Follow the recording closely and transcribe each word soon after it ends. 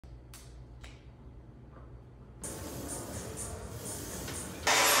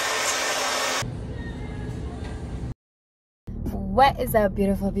What is up,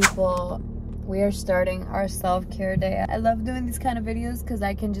 beautiful people? We are starting our self-care day. I love doing these kind of videos because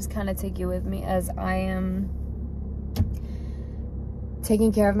I can just kind of take you with me as I am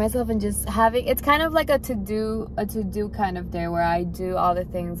taking care of myself and just having, it's kind of like a to-do kind of day where I do all the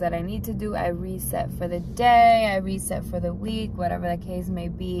things that I need to do. I reset for the day, I reset for the week, whatever the case may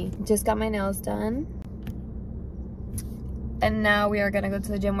be. Just got my nails done. And now we are gonna go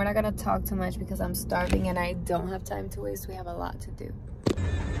to the gym. We're not gonna talk too much because I'm starving and I don't have time to waste. We have a lot to do.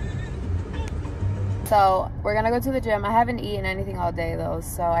 So we're gonna go to the gym. I haven't eaten anything all day though.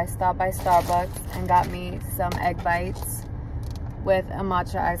 So I stopped by Starbucks and got me some egg bites with a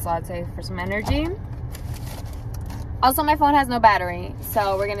matcha iced latte for some energy. Also, my phone has no battery.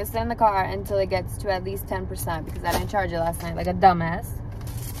 So we're gonna sit in the car until it gets to at least 10% because I didn't charge it last night like a dumbass.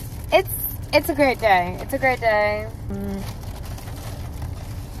 It's a great day. It's a great day.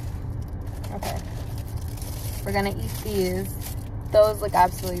 Okay, we're gonna eat these. Those look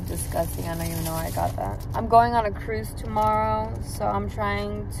absolutely disgusting. I don't even know why I got that. I'm going on a cruise tomorrow, so I'm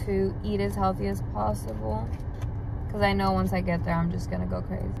trying to eat as healthy as possible because I know once I get there, I'm just gonna go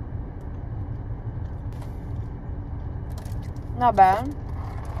crazy. Not bad.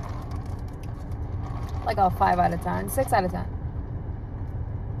 Like a 5 out of 10, 6 out of 10.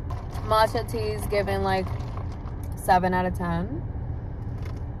 Matcha tea is given like 7 out of 10.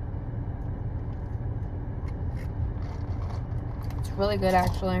 Really good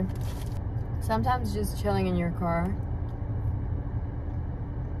actually. Sometimes just chilling in your car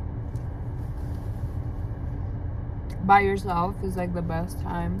by yourself is like the best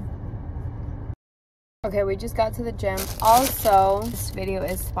time. Okay, we just got to the gym. Also, this video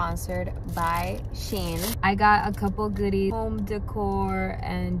is sponsored by Shein. I got a couple goodies, home decor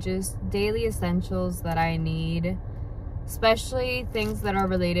and just daily essentials that I need, especially things that are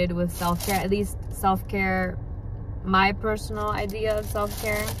related with self-care, at least self-care, my personal idea of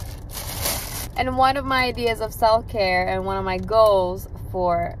self-care. And one of my ideas of self-care and one of my goals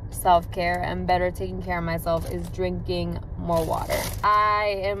for self-care and better taking care of myself is drinking more water.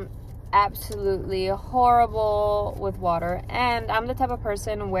 I am absolutely horrible with water, and I'm the type of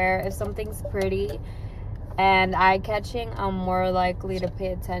person where if something's pretty and eye-catching, I'm more likely to pay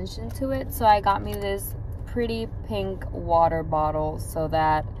attention to it. So I got me this pretty pink water bottle so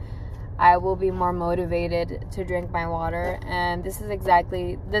that I will be more motivated to drink my water. And this is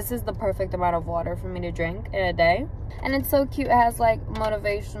the perfect amount of water for me to drink in a day. And it's so cute. It has like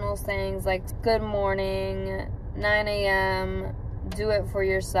motivational sayings like good morning, 9 a.m, do it for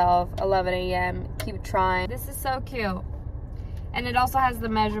yourself, 11 a.m, keep trying. This is so cute. And it also has the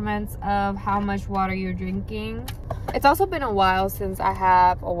measurements of how much water you're drinking. It's also been a while since I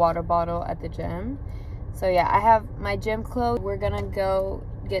have a water bottle at the gym. So yeah, I have my gym clothes. We're gonna go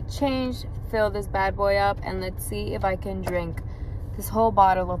get changed, fill this bad boy up, and let's see if I can drink this whole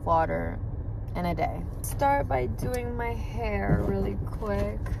bottle of water in a day. Start by doing my hair really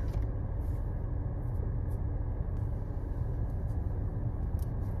quick.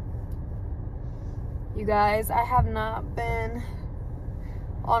 You guys, I have not been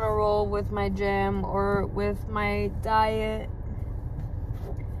on a roll with my gym or with my diet,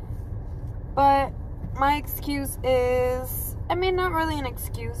 but my excuse is, I mean, not really an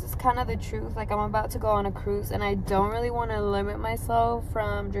excuse, it's kind of the truth. Like, I'm about to go on a cruise and I don't really want to limit myself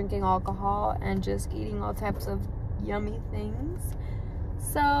from drinking alcohol and just eating all types of yummy things.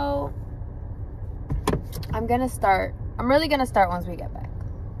 So I'm really gonna start once we get back.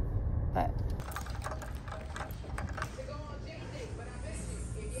 But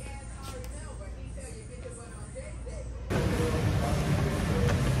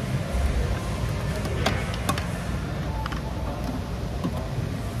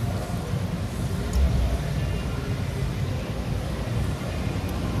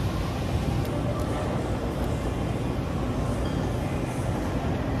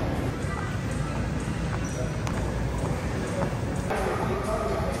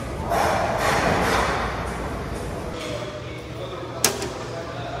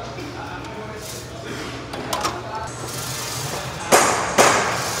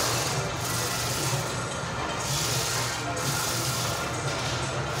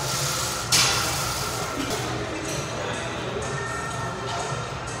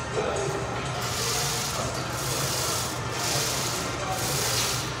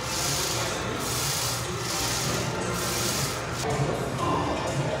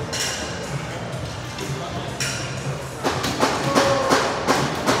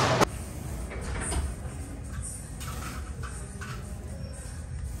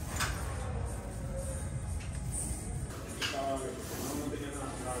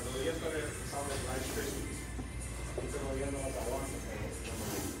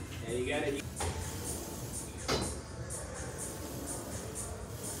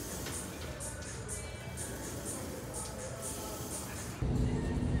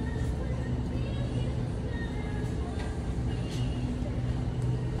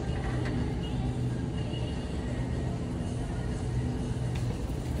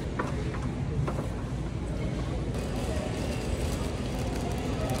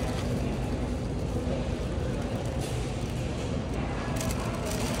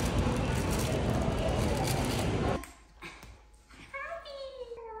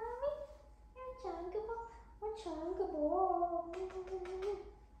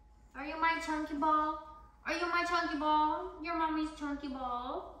chunky ball? Are you my chunky ball? You're mommy's chunky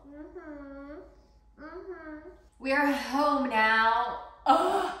ball. We are home now.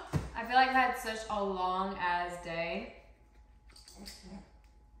 Ugh. I feel like I had such a long ass day.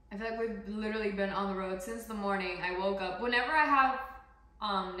 I feel like we've literally been on the road since the morning. I woke up. Whenever I have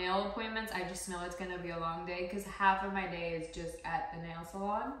nail appointments, I just know it's gonna be a long day because half of my day is just at the nail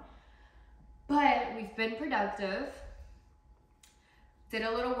salon. But we've been productive. Did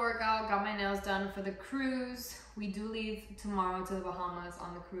a little workout, got my nails done for the cruise. We do leave tomorrow to the Bahamas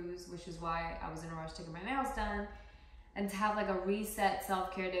on the cruise, which is why I was in a rush to get my nails done and to have like a reset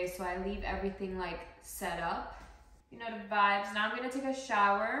self-care day. So I leave everything like set up, you know, the vibes. Now I'm gonna take a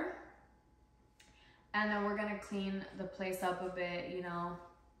shower and then we're gonna clean the place up a bit, you know,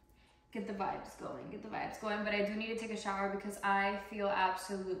 get the vibes going. But I do need to take a shower because I feel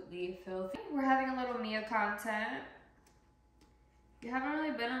absolutely filthy. We're having a little Mia content. You haven't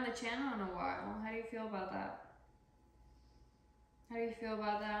really been on the channel in a while. How do you feel about that? How do you feel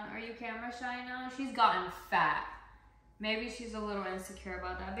about that? Are you camera shy now? She's gotten fat. Maybe she's a little insecure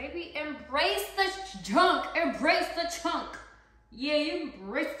about that. Baby, embrace the chunk. Embrace the chunk. Yeah, you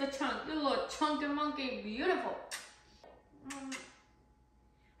embrace the chunk. You little chunky monkey. Beautiful.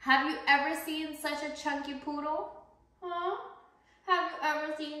 Have you ever seen such a chunky poodle? Huh? Have you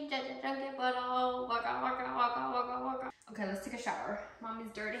ever seen such a chunky poodle? Waka, waka, waka, waka, waka. Okay, let's take a shower.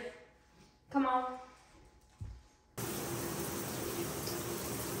 Mommy's dirty. Come on.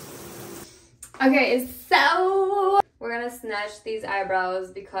 Okay, so we're gonna snatch these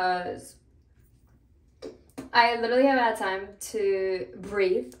eyebrows because I literally haven't had time to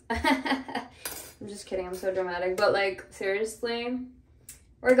breathe. I'm just kidding, I'm so dramatic. But like, seriously,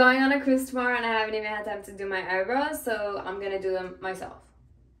 we're going on a cruise tomorrow and I haven't even had time to do my eyebrows, so I'm gonna do them myself.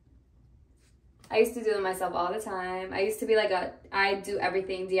 I used to do them myself all the time. I used to be like I do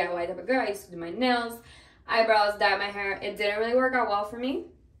everything DIY type of girl. I used to do my nails, eyebrows, dye my hair. It didn't really work out well for me.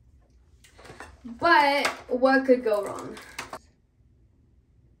 But what could go wrong?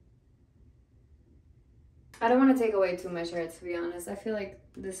 I don't want to take away too much hair, to be honest. I feel like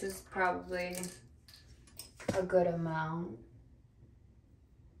this is probably a good amount.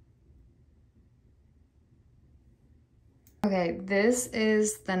 Okay, this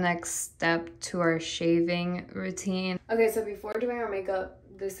is the next step to our shaving routine. Okay, so before doing our makeup,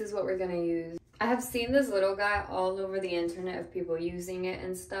 this is what we're gonna use. I have seen this little guy all over the internet of people using it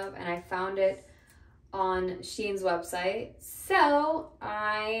and stuff, and I found it on Shein's website. So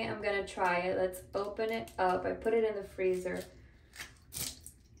I am gonna try it. Let's open it up. I put it in the freezer.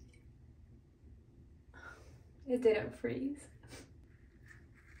 It didn't freeze.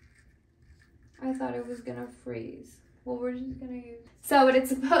 I thought it was gonna freeze. Well, we're just gonna use. So what it's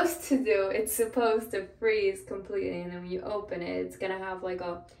supposed to do, it's supposed to freeze completely, and then when you open it, it's gonna have like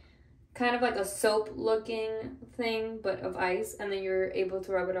a kind of like a soap looking thing, but of ice, and then you're able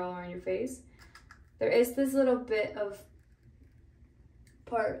to rub it all on your face. There is this little bit of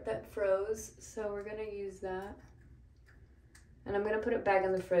part that froze, so we're gonna use that. And I'm gonna put it back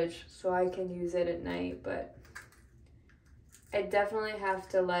in the fridge so I can use it at night, but I definitely have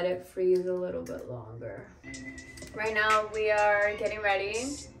to let it freeze a little bit longer. Right now we are getting ready,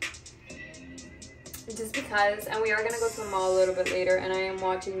 just because, and we are gonna go to the mall a little bit later, and I am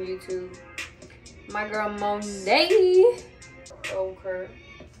watching YouTube. My girl Monet. Okay.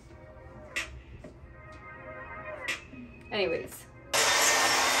 Anyways.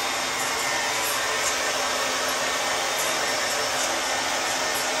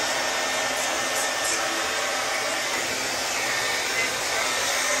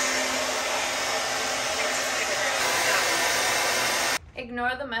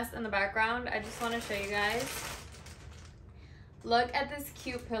 Ignore the mess in the background. I just want to show you guys. Look at this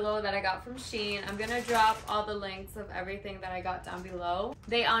cute pillow that I got from Shein. I'm gonna drop all the links of everything that I got down below.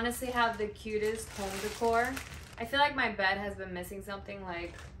 They honestly have the cutest home decor. I feel like my bed has been missing something.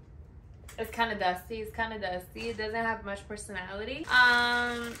 Like, it's kind of dusty. It's kind of dusty. It doesn't have much personality.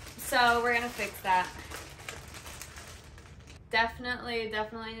 So we're gonna fix that. Definitely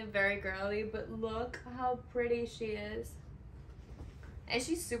very girly, but look how pretty she is. Is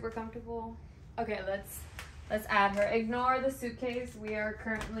she super comfortable? Okay, let's add her. Ignore the suitcase. We are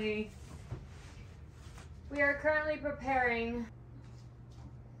currently preparing.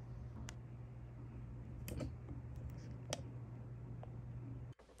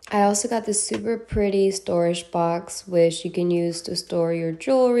 I also got this super pretty storage box, which you can use to store your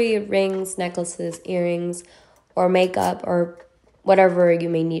jewelry, rings, necklaces, earrings, or makeup, or whatever you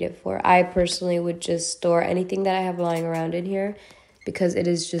may need it for. I personally would just store anything that I have lying around in here because it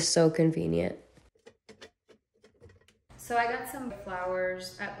is just so convenient. So I got some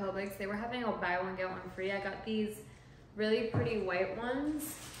flowers at Publix. They were having a buy one get one free. I got these really pretty white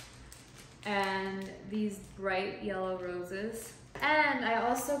ones and these bright yellow roses. And I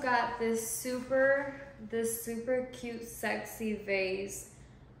also got this super cute sexy vase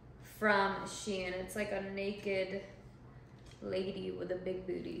from Shein. It's like a naked lady with a big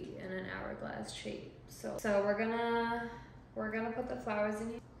booty and an hourglass shape. So we're gonna put the flowers in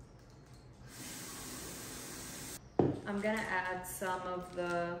here. I'm gonna add some of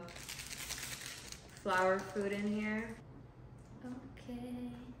the flower food in here. Okay.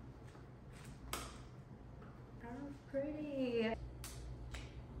 Oh, pretty.